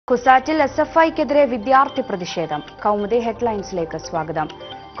CUSAT SFI-ക്കെതിരെ വിദ്യാർത്ഥി പ്രതിഷേധം. കൗമുദി ഹെഡ്ലൈൻസിലേക്ക് സ്വാഗതം.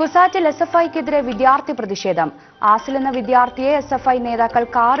 CUSAT SFI-ക്കെതിരെ വിദ്യാർത്ഥി പ്രതിഷേധം. ആസിൽ എന്ന വിദ്യാർത്ഥിയെ SFI നേതാക്കൾ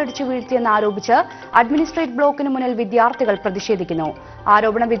കാറിടിച്ചു വീഴ്ത്തിയെന്നാരോപിച്ച് അഡ്മിനിസ്ട്രേറ്റ് ബ്ലോക്കിന് മുന്നിൽ വിദ്യാർത്ഥികൾ പ്രതിഷേധിക്കുന്നു.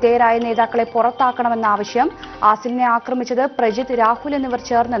 ആരോപണ വിധേയരായ നേതാക്കളെ പുറത്താക്കണമെന്ന ആവശ്യം. ആസിലിനെ ആക്രമിച്ചത് പ്രജിത്, രാഹുൽ എന്നിവർ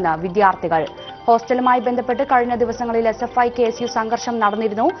ചേർന്നെന്ന് വിദ്യാർത്ഥികൾ. ഹോസ്റ്റലുമായി ബന്ധപ്പെട്ട് കഴിഞ്ഞ ദിവസങ്ങളിൽ SFI KSU സംഘർഷം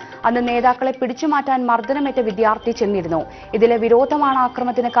നടന്നിരുന്നു. അന്ന് നേതാക്കളെ പിടിച്ചുമാറ്റാൻ മർദ്ദനമേറ്റ വിദ്യാർത്ഥി ചെന്നിരുന്നു. ഇതിലെ വിരോധമാണ്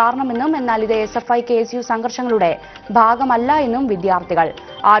ആക്രമണത്തിന് കാരണമെന്നും എന്നാൽ ഇത് SFI KSU സംഘർഷങ്ങളുടെ ഭാഗമല്ല എന്നും വിദ്യാർത്ഥികൾ.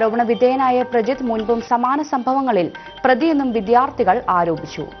 ആരോപണ വിധേയനായ പ്രജിത് മുൻപും സമാന സംഭവങ്ങളിൽ പ്രതിയെന്നും വിദ്യാർത്ഥികൾ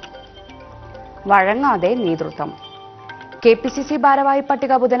ആരോപിച്ചു. വഴങ്ങാതെ നേതൃത്വം. KPCC ഭാരവാഹി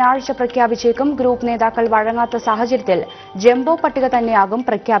പട്ടിക ബുധനാഴ്ച പ്രഖ്യാപിച്ചേക്കും. ഗ്രൂപ്പ് നേതാക്കൾ വഴങ്ങാത്ത സാഹചര്യത്തിൽ ജംബോ പട്ടിക തന്നെയാകും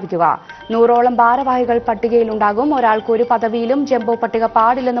പ്രഖ്യാപിക്കുക. 100ഓളം ഭാരവാഹികൾ പട്ടികയിലുണ്ടാകും. ഒരാൾക്ക് ഒരു പദവിയിലും ജംബോ പട്ടിക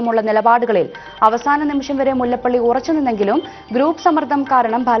പാടില്ലെന്നുമുള്ള നിലപാടുകളിൽ അവസാന നിമിഷം വരെ മുല്ലപ്പള്ളി ഉറച്ചുനിന്നെങ്കിലും ഗ്രൂപ്പ് സമ്മർദ്ദം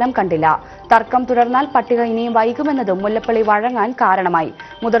കാരണം ഫലം കണ്ടില്ല. തർക്കം തുടർന്നാൽ പട്ടിക ഇനിയും വൈകുമെന്നതും മുല്ലപ്പള്ളി വഴങ്ങാൻ കാരണമായി.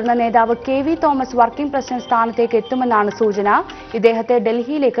 മുതിർന്ന നേതാവ് KV തോമസ് വർക്കിംഗ് പ്രസിഡന്റ് സ്ഥാനത്തേക്ക് എത്തുമെന്നാണ് സൂചന. ഇദ്ദേഹത്തെ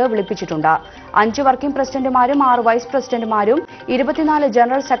ഡൽഹിയിലേക്ക് വിളിപ്പിച്ചിട്ടുണ്ട്. 5 വർക്കിംഗ് പ്രസിഡന്റുമാരും 6 വൈസ് പ്രസിഡന്റുമാരും 24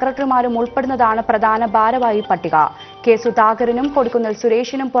 ജനറൽ സെക്രട്ടറിമാരും ഉൾപ്പെടുന്നതാണ് പ്രധാന ഭാരവാഹി പട്ടിക. K. സുധാകരനും കൊടിക്കുന്നിൽ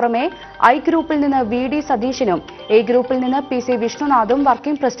സുരേഷിനും പുറമെ I ഗ്രൂപ്പിൽ നിന്ന് VD സതീശനും A ഗ്രൂപ്പിൽ നിന്ന് PC വിഷ്ണുനാഥും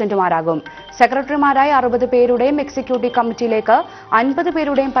വർക്കിംഗ് പ്രസിഡന്റുമാരാകും. സെക്രട്ടറിമാരായി 60 പേരുടെയും എക്സിക്യൂട്ടീവ് കമ്മിറ്റിയിലേക്ക് 50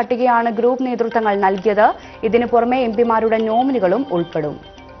 പേരുടെയും പട്ടികയാണ് ഗ്രൂപ്പ് നേതൃത്വങ്ങൾ നൽകിയത്. ഇതിനു പുറമെ MPമാരുടെ നോമിനികളും ഉൾപ്പെടും.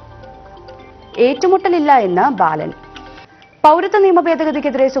 ഏറ്റുമുട്ടലില്ല എന്ന് ബാലൻ. പൗരത്വ നിയമ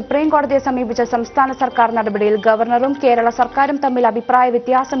ഭേദഗതിക്കെതിരെ സുപ്രീം കോടതിയെ സമീപിച്ച സംസ്ഥാന സർക്കാർ നടപടിയിൽ ഗവർണറും കേരള സർക്കാരും തമ്മിൽ അഭിപ്രായ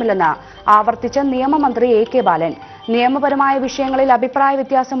വ്യത്യാസമില്ലെന്ന് ആവർത്തിച്ച് നിയമമന്ത്രി AK ബാലൻ. നിയമപരമായ വിഷയങ്ങളിൽ അഭിപ്രായ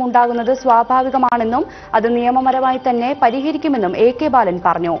വ്യത്യാസം ഉണ്ടാകുന്നത് സ്വാഭാവികമാണെന്നും അത് നിയമപരമായി തന്നെ പരിഹരിക്കുമെന്നും AK ബാലൻ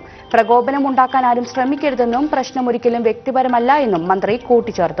പറഞ്ഞു. പ്രകോപനം ഉണ്ടാക്കാൻ ആരും ശ്രമിക്കരുതെന്നും പ്രശ്നം ഒരിക്കലും വ്യക്തിപരമല്ല എന്നും മന്ത്രി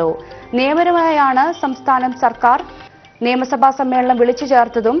കൂട്ടിച്ചേർത്തു. നിയമപരമായാണ് സംസ്ഥാന സർക്കാർ നിയമസഭാ സമ്മേളനം വിളിച്ചു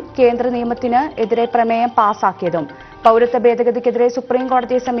ചേർത്തതും കേന്ദ്ര നിയമത്തിന് എതിരെ പ്രമേയം പാസാക്കിയതും. പൗരത്വ ഭേദഗതിക്കെതിരെ സുപ്രീം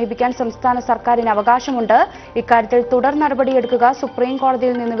കോടതിയെ സമീപിക്കാൻ സംസ്ഥാന സർക്കാരിന് അവകാശമുണ്ട്. ഇക്കാര്യത്തിൽ തുടർ നടപടിയെടുക്കുക സുപ്രീം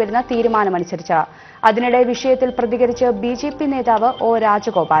കോടതിയിൽ നിന്ന് വരുന്ന തീരുമാനമനുസരിച്ച്. അതിനിടെ വിഷയത്തിൽ പ്രതികരിച്ച് BJP നേതാവ് O.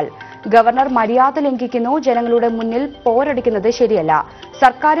 രാജഗോപാൽ. ഗവർണർ മര്യാദ ലംഘിക്കുന്നു. ജനങ്ങളുടെ മുന്നിൽ പോരടിക്കുന്നത് ശരിയല്ല.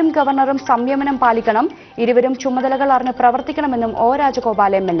 സർക്കാരും ഗവർണറും സംയമനം പാലിക്കണം. ഇരുവരും ചുമതലകൾ അറിഞ്ഞ് പ്രവർത്തിക്കണമെന്നും O.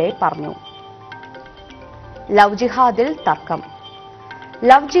 രാജഗോപാൽ MLA പറഞ്ഞു. ലവ് ജിഹാദിൽ തർക്കം.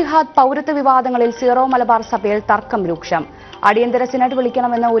 ലവ് ജിഹാദ് പൗരത്വ വിവാദങ്ങളിൽ സീറോ മലബാർ സഭയിൽ തർക്കം രൂക്ഷം. അടിയന്തര സിനഡ്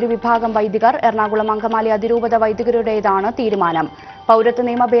വിളിക്കണമെന്ന ഒരു വിഭാഗം വൈദികർ. എറണാകുളം അങ്കമാലി അതിരൂപത വൈദികരുടേതാണ് തീരുമാനം. പൗരത്വ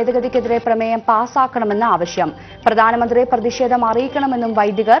നിയമ ഭേദഗതിക്കെതിരെ പ്രമേയം പാസാക്കണമെന്ന ആവശ്യം. പ്രധാനമന്ത്രിയെ പ്രതിഷേധം അറിയിക്കണമെന്നും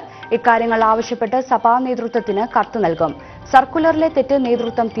വൈദികർ. ഇക്കാര്യങ്ങൾ ആവശ്യപ്പെട്ട് സഭാ നേതൃത്വത്തിന് കത്ത് നൽകും. സർക്കുലറിലെ തെറ്റ്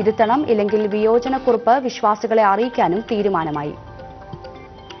നേതൃത്വം തിരുത്തണം. ഇല്ലെങ്കിൽ വിയോജനക്കുറിപ്പ് വിശ്വാസികളെ അറിയിക്കാനും തീരുമാനമായി.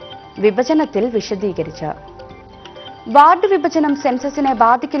 വിഭജനത്തിൽ വിശദീകരിച്ച്. വാർഡ് വിഭജനം സെൻസസിനെ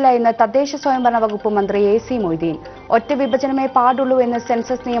ബാധിക്കില്ല എന്ന് തദ്ദേശ സ്വയംഭരണ വകുപ്പ് മന്ത്രി AC മൊയ്തീൻ. ഒറ്റ വിഭജനമേ പാടുള്ളൂ എന്ന്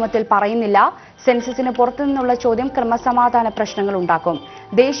സെൻസസ് നിയമത്തിൽ പറയുന്നില്ല. സെൻസസിന് പുറത്തുനിന്നുള്ള ചോദ്യം ക്രമസമാധാന പ്രശ്നങ്ങൾ ഉണ്ടാക്കും.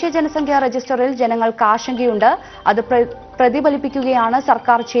 ദേശീയ ജനസംഖ്യാ രജിസ്റ്ററിൽ ജനങ്ങൾക്ക് ആശങ്കയുണ്ട്. അത് പ്രതിഫലിപ്പിക്കുകയാണ്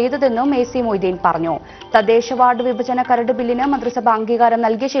സർക്കാർ ചെയ്തതെന്നും AC മൊയ്തീൻ പറഞ്ഞു. തദ്ദേശ വാർഡ് വിഭജന കരട് ബില്ലിന് മന്ത്രിസഭ അംഗീകാരം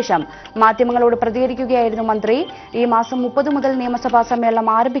നൽകിയ ശേഷം മാധ്യമങ്ങളോട് പ്രതികരിക്കുകയായിരുന്നു മന്ത്രി. ഈ മാസം 30 മുതൽ നിയമസഭാ സമ്മേളനം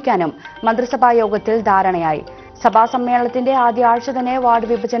ആരംഭിക്കാനും മന്ത്രിസഭാ യോഗത്തിൽ ധാരണയായി. സഭാ സമ്മേളനത്തിന്റെ ആദ്യ ആഴ്ച തന്നെ വാർഡ്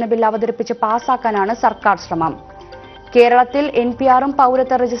വിഭജന ബിൽ അവതരിപ്പിച്ച് പാസാക്കാനാണ് സർക്കാർ ശ്രമം. കേരളത്തിൽ NPRും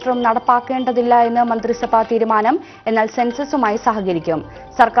പൗരത്വ രജിസ്റ്ററും നടപ്പാക്കേണ്ടതില്ല എന്ന് മന്ത്രിസഭാ തീരുമാനം. എന്നാൽ സെൻസസുമായി സഹകരിക്കും.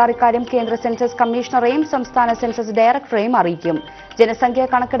 സർക്കാർ ഇക്കാര്യം കേന്ദ്ര സെൻസസ് കമ്മീഷണറെയും സംസ്ഥാന സെൻസസ് ഡയറക്ടറെയും അറിയിക്കും. ജനസംഖ്യാ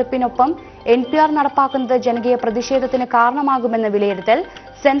കണക്കെടുപ്പിനൊപ്പം NPR നടപ്പാക്കുന്നത് ജനകീയ പ്രതിഷേധത്തിന് കാരണമാകുമെന്ന വിലയിരുത്തൽ.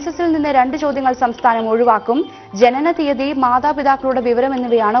 സെൻസസിൽ നിന്ന് 2 ചോദ്യങ്ങൾ സംസ്ഥാനം ഒഴിവാക്കും. ജനന തീയതി, മാതാപിതാക്കളുടെ വിവരം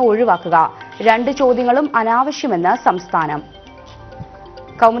എന്നിവയാണ് ഒഴിവാക്കുക. 2 ചോദ്യങ്ങളും അനാവശ്യമെന്ന് സംസ്ഥാനം.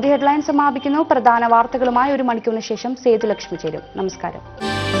 കൗമുദി ഹെഡ്ലൈൻ സമാപിക്കുന്നു. പ്രധാന വാർത്തകളുമായി 1 മണിക്കൂറിന് ശേഷം സേതുലക്ഷ്മി ചേരും. നമസ്കാരം.